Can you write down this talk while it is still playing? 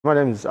My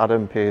name is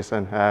Adam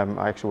Pearson.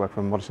 I actually work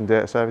for Morrison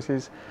Data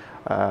Services,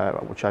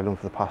 which I've done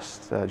for the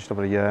past just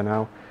over a year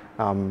now.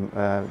 I'm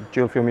a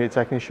dual fuel meter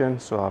technician,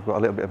 so I've got a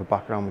little bit of a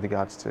background with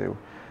regards to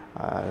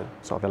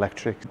sort of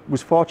electric.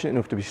 Was fortunate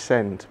enough to be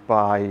sent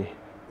by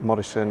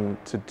Morrison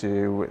to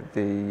do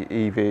the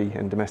EV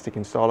and domestic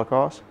installer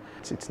course.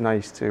 It's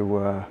nice to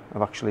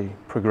have actually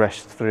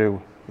progressed through,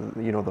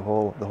 the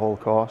whole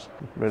course.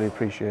 Really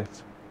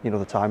appreciate,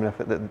 the time and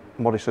effort that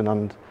Morrison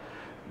and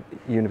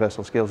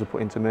Universal Skills have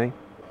put into me.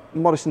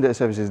 Morrison Data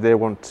Services, they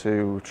want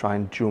to try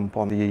and jump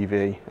on the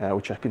EV,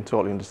 which I can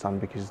totally understand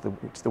because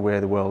it's the way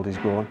the world is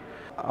going.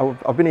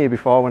 I've been here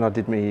before when I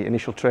did my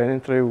initial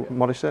training through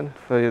Morrison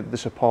for the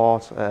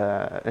support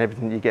and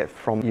everything you get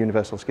from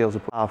Universal Skills.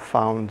 I've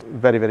found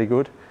very, very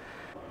good.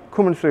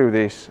 Coming through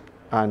this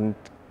and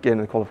getting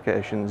the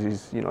qualifications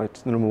is,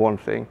 it's the number one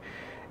thing.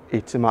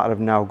 It's a matter of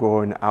now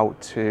going out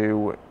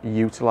to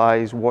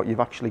utilise what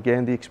you've actually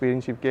gained, the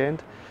experience you've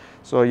gained.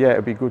 So yeah,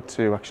 it'd be good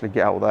to actually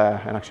get out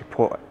there and actually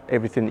put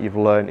everything that you've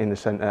learned in the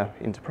centre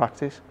into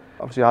practice.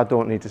 Obviously, I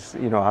don't need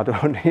to, I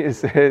don't need to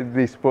say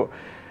this, but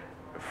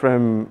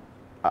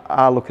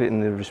I look at it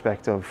in the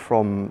respect of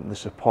from the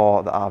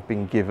support that I've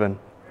been given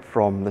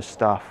from the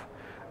staff,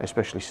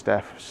 especially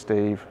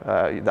Steve,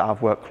 that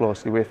I've worked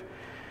closely with.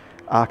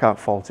 I can't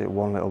fault it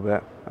one little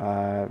bit.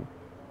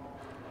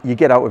 You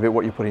get out of it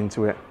what you put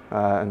into it,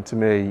 and to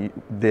me,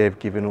 they've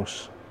given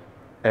us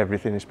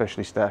everything,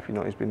 especially Steph.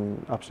 He's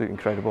been absolutely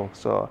incredible,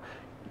 so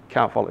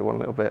can't fault it one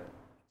little bit.